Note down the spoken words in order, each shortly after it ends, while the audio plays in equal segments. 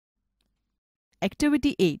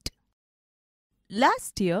Activity 8.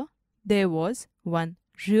 Last year, there was one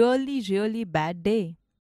really bad day.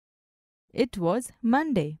 It was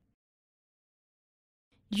Monday.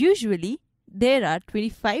 Usually, there are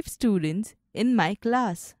 25 students in my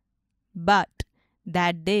class. But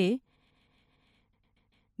that day,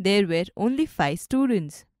 there were only 5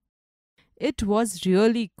 students. It was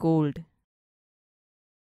really cold.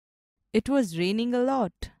 It was raining a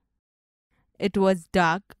lot. It was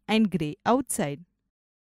dark and grey outside.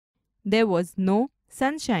 There was no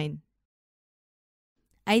sunshine.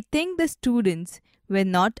 I think the students were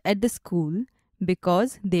not at the school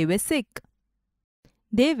because they were sick.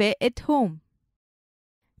 They were at home.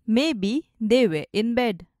 Maybe they were in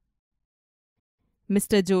bed.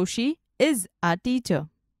 Mr. Joshi is our teacher.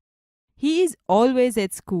 He is always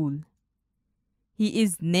at school. He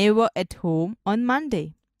is never at home on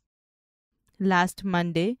Monday. Last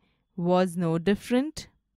Monday was no different.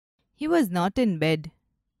 He was not in bed.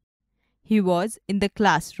 He was in the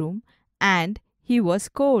classroom and he was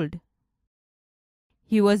cold.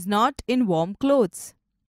 He was not in warm clothes.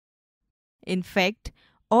 In fact,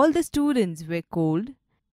 all the students were cold.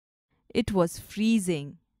 It was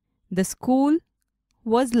freezing. The school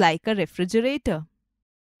was like a refrigerator.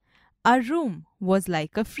 Our room was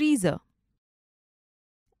like a freezer.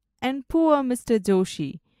 And poor Mr.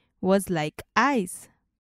 Joshi was like ice.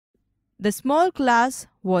 The small class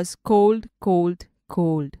was cold.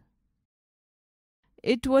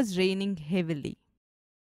 It was raining heavily.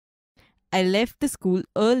 I left the school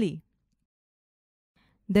early.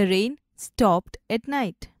 The rain stopped at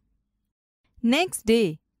night. Next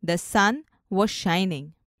day, the sun was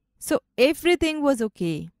shining. So everything was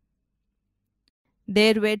okay.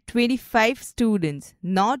 There were 25 students,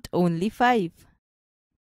 not only 5.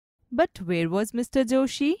 But where was Mr.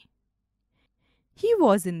 Joshi? He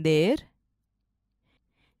wasn't there.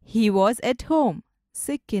 He was at home,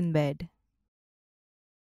 sick in bed.